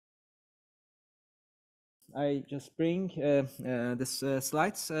I just bring this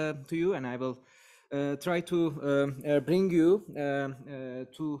slides to you, and I will try to bring you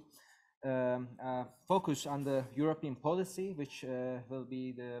to focus on the European policy, which will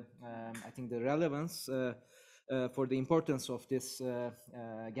be the, I think, the relevance for the importance of this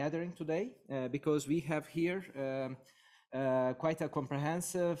gathering today, because we have here quite a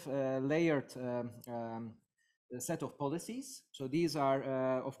comprehensive, layered set of policies. So these are,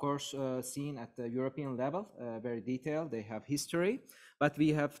 of course, seen at the European level, very detailed. They have history, but we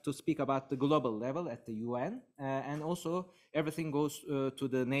have to speak about the global level at the UN, and also everything goes to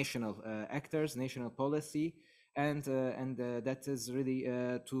the national actors, national policy, and that is really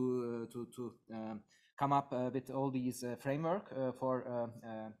to come up with all these framework for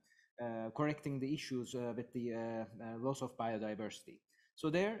correcting the issues with the loss of biodiversity. So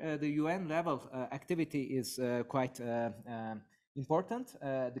there, the UN level activity is quite important.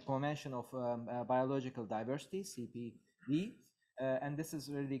 The Convention of Biological Diversity, CPD, and this is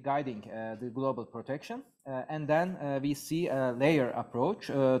really guiding the global protection. And then we see a layer approach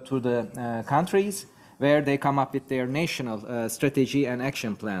to the countries where they come up with their national strategy and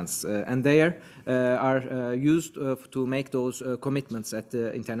action plans. And they are used to make those commitments at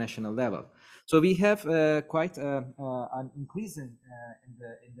the international level. So we have quite an increase in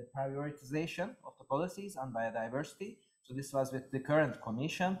the prioritization of the policies on biodiversity. So this was with the current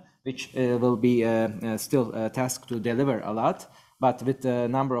commission, which will be still tasked to deliver a lot, but with the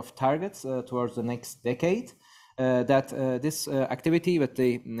number of targets towards the next decade. That this activity with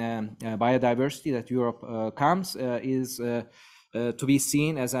the biodiversity that Europe comes is to be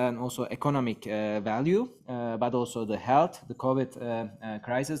seen as an also economic value, but also the health, the COVID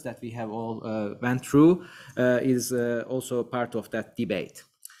crisis that we have all went through is also part of that debate.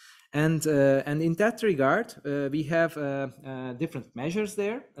 And in that regard, we have different measures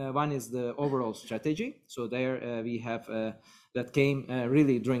there. One is the overall strategy. So there we have that came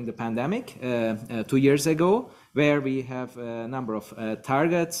really during the pandemic 2 years ago, where we have a number of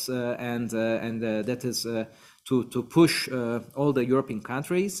targets, and that is to push all the European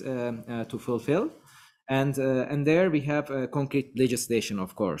countries to fulfill. And there we have concrete legislation,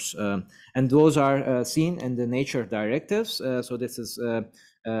 of course, and those are seen in the nature directives. So this is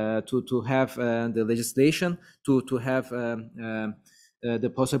to have the legislation to have the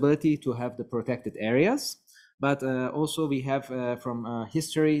possibility to have the protected areas. But also we have from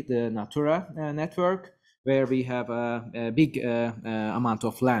history the Natura network, where we have a big amount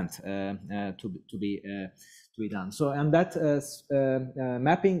of land to be done. So, and that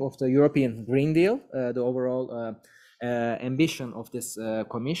mapping of the European Green Deal, the overall ambition of this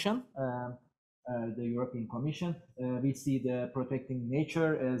Commission, the European Commission, we see the protecting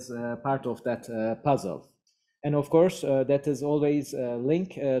nature as part of that puzzle. And of course, that is always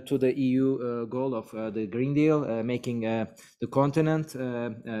linked to the EU goal of the Green Deal, making the continent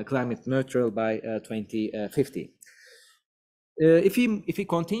climate neutral by 2050. If we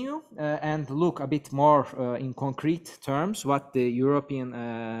continue and look a bit more in concrete terms, what the European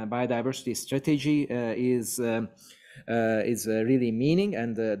biodiversity strategy is really meaning,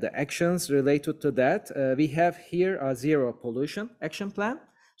 and the actions related to that, we have here a zero pollution action plan.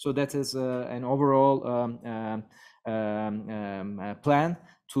 So that is an overall plan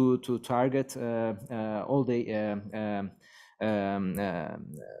to target all the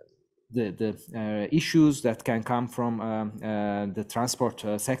issues that can come from the transport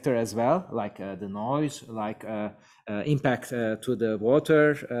sector as well, like the noise, like impact to the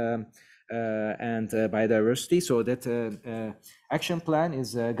water and biodiversity. So that action plan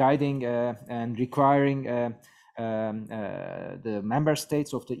is guiding and requiring the member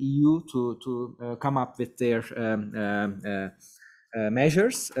states of the EU to come up with their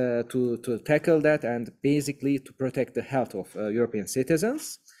measures to tackle that, and basically to protect the health of European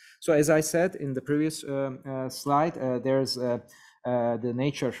citizens. So as I said in the previous slide, there's the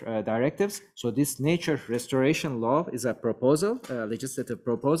nature directives. So this nature restoration law is a proposal, a legislative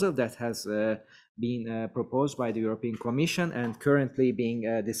proposal that has been proposed by the European Commission and currently being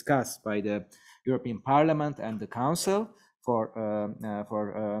discussed by the European Parliament and the Council for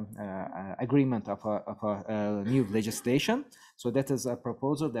agreement of a new legislation. So that is a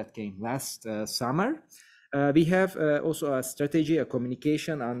proposal that came last summer. We have also a strategy, a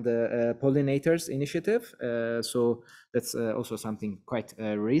communication on the pollinators initiative. So that's also something quite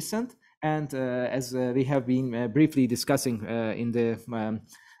recent. And as we have been briefly discussing in the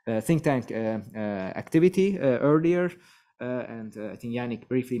think tank activity earlier, and I think Yannick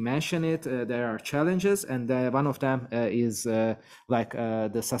briefly mentioned it, there are challenges, and one of them is like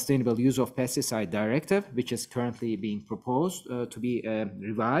the sustainable use of pesticide directive, which is currently being proposed to be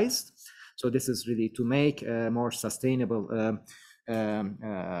revised. So this is really to make more sustainable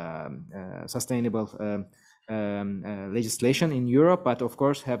legislation in Europe, but of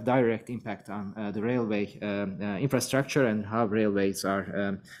course have direct impact on the railway infrastructure and how railways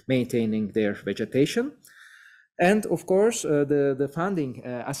are maintaining their vegetation. And of course, the funding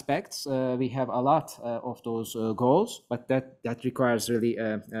aspects, we have a lot of those goals, but that requires really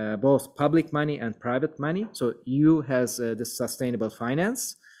both public money and private money. So EU has this sustainable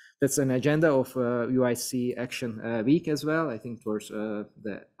finance. That's an agenda of UIC Action Week as well. I think towards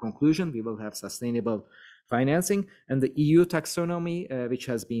the conclusion, we will have sustainable financing, and the EU taxonomy, which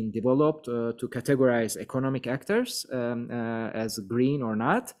has been developed to categorize economic actors as green or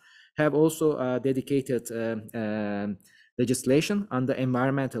not, have also dedicated legislation on the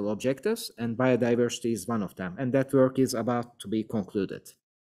environmental objectives, and biodiversity is one of them. And that work is about to be concluded.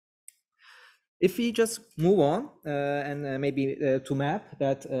 If we just move on and maybe to map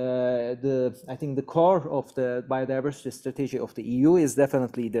that, I think the core of the biodiversity strategy of the EU is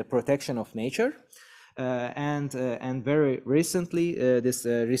definitely the protection of nature. And very recently, this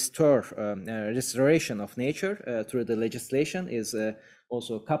restoration of nature through the legislation is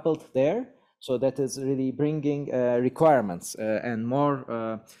also coupled there. So that is really bringing requirements and more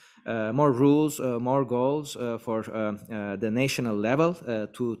rules, more goals for the national level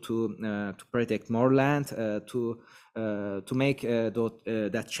to protect more land, to make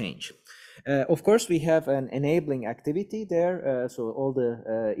that change. Of course, we have an enabling activity there. So all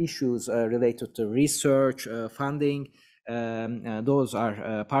the issues related to research, funding, those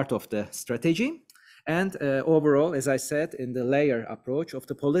are part of the strategy. And overall, as I said, in the layer approach of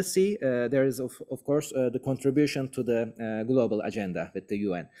the policy, there is, of course, the contribution to the global agenda with the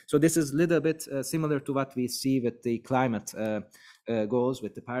UN. So this is a little bit similar to what we see with the climate goals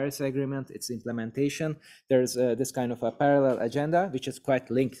with the Paris Agreement, its implementation. There's this kind of a parallel agenda, which is quite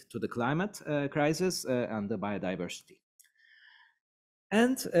linked to the climate crisis and the biodiversity.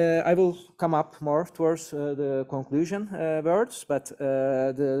 And I will come up more towards the conclusion words, but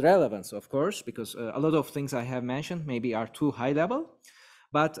the relevance, of course, because a lot of things I have mentioned maybe are too high level,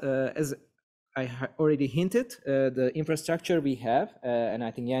 but as I already hinted, the infrastructure we have, and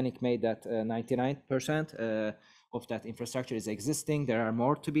I think Yannick made that 99% of that infrastructure is existing. There are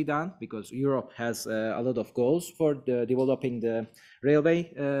more to be done because Europe has a lot of goals for developing the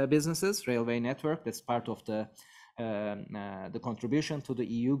railway businesses, railway network. That's part of the contribution to the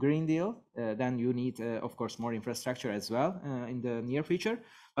EU Green Deal. Then you need, of course, more infrastructure as well in the near future.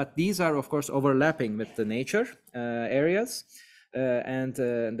 But these are, of course, overlapping with the nature areas. And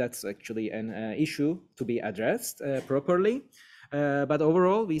that's actually an issue to be addressed properly. But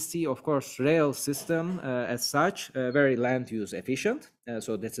overall, we see, of course, rail system as such very land use efficient.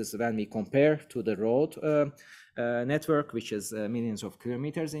 So this is when we compare to the road network, which is millions of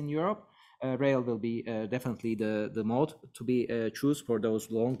kilometers in Europe. Rail will be definitely the mode to be choose for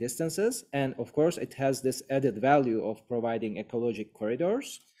those long distances. And of course, it has this added value of providing ecologic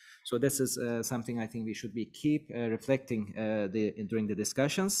corridors. So this is something I think we should be keep reflecting during the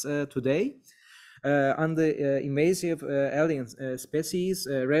discussions today. On the invasive alien species,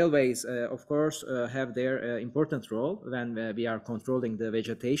 railways, of course, have their important role when we are controlling the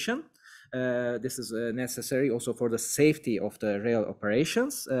vegetation. This is necessary also for the safety of the rail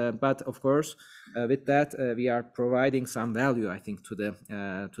operations. But of course, with that, we are providing some value, I think, to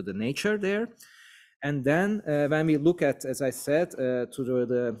the nature there. And then when we look at, as I said, to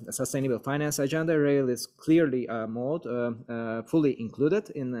the sustainable finance agenda, rail is clearly a mode fully included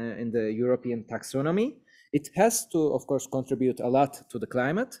in the European taxonomy. It has to, of course, contribute a lot to the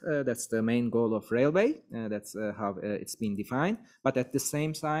climate. That's the main goal of railway. That's how it's been defined. But at the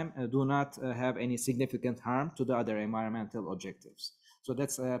same time, do not have any significant harm to the other environmental objectives. So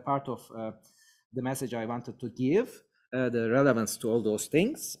that's part of the message I wanted to give, the relevance to all those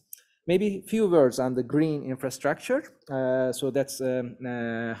things. Maybe a few words on the green infrastructure. So that's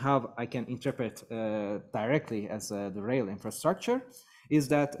how I can interpret directly as the rail infrastructure, is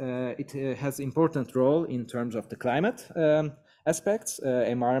that it has important role in terms of the climate aspects,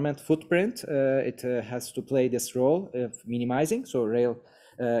 environment footprint. It has to play this role of minimizing. So rail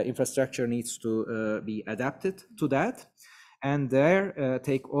infrastructure needs to be adapted to that. And there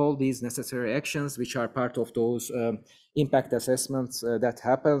take all these necessary actions, which are part of those impact assessments that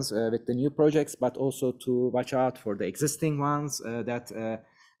happens with the new projects, but also to watch out for the existing ones that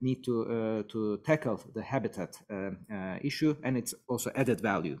need to tackle the habitat issue, and it's also added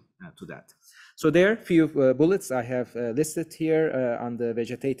value to that. So there are a few bullets I have listed here on the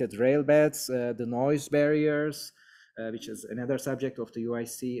vegetated rail beds, the noise barriers, which is another subject of the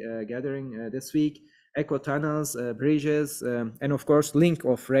UIC gathering this week. eco tunnels, bridges, and of course link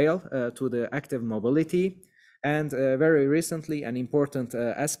of rail to the active mobility. And very recently, an important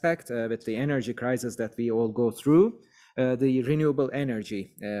aspect with the energy crisis that we all go through, the renewable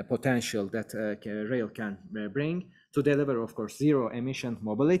energy potential that rail can bring to deliver, of course, zero emission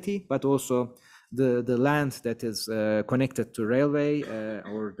mobility, but also the land that is connected to railway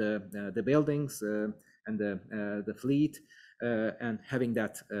or the buildings and the fleet, and having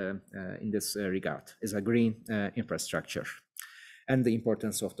that in this regard is a green infrastructure and the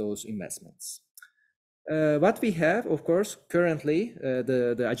importance of those investments. What we have, of course, currently,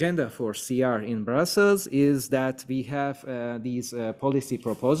 the agenda for CER in Brussels is that we have these policy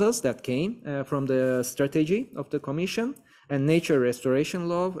proposals that came from the strategy of the Commission and nature restoration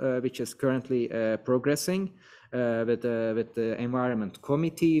law, which is currently progressing with the Environment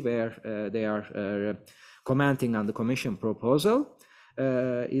Committee, where they are commenting on the Commission proposal,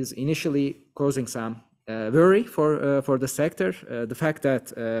 is initially causing some worry for the sector. The fact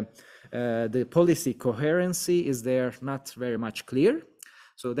that the policy coherency is there not very much clear.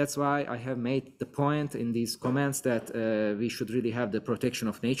 So that's why I have made the point in these comments that we should really have the protection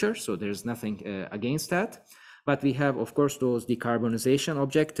of nature. So there's nothing against that. But we have, of course, those decarbonization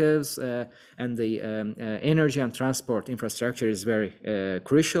objectives and the energy and transport infrastructure is very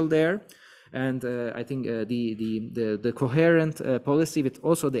crucial there. And I think the coherent policy with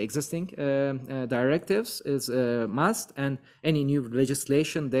also the existing directives is a must, and any new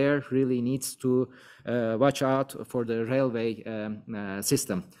legislation there really needs to watch out for the railway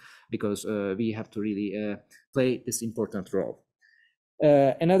system, because we have to really play this important role.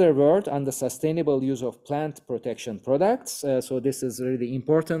 Another word on the sustainable use of plant protection products. So this is really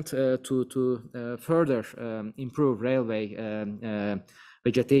important to further improve railway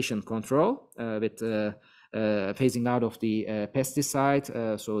vegetation control with phasing out of the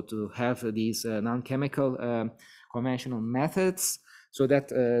pesticide, so to have these non-chemical conventional methods. So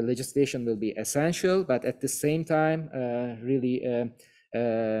that legislation will be essential, but at the same time really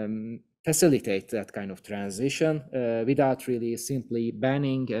facilitate that kind of transition without really simply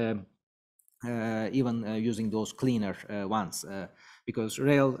banning even using those cleaner ones, because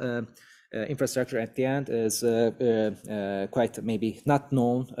rail infrastructure at the end is quite maybe not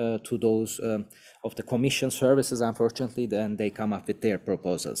known to those of the Commission services, unfortunately. Then they come up with their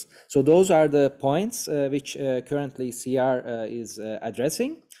proposals. So those are the points which currently CER is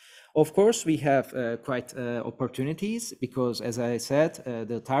addressing. Of course, we have quite opportunities, because, as I said,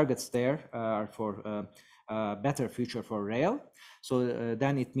 the targets there are for a better future for rail. So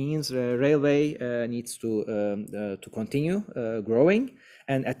then it means railway needs to continue growing,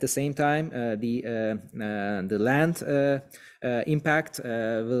 and at the same time the land impact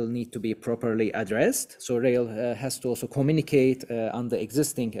will need to be properly addressed. So rail has to also communicate on the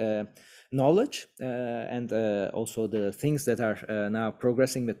existing knowledge and also the things that are now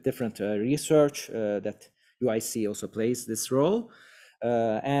progressing with different research that UIC also plays this role.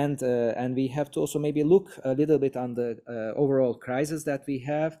 And we have to also maybe look a little bit on the overall crisis that we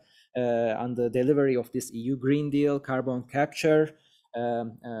have on the delivery of this EU Green Deal, carbon capture,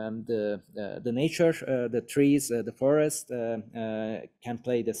 the nature, the trees, the forest can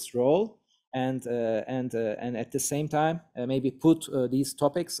play this role, and at the same time maybe put these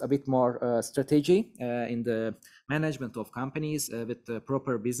topics a bit more strategy in the management of companies with the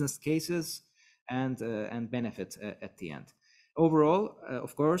proper business cases and benefit at the end. Overall,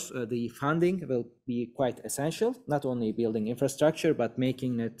 of course, the funding will be quite essential, not only building infrastructure, but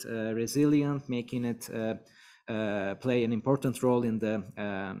making it resilient, making it play an important role in the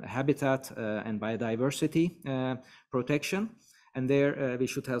habitat and biodiversity protection. And there we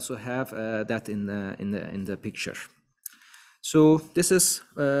should also have that in the picture. So this is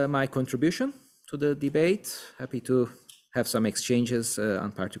my contribution to the debate. Happy to have some exchanges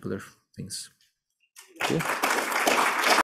on particular things. Thank you.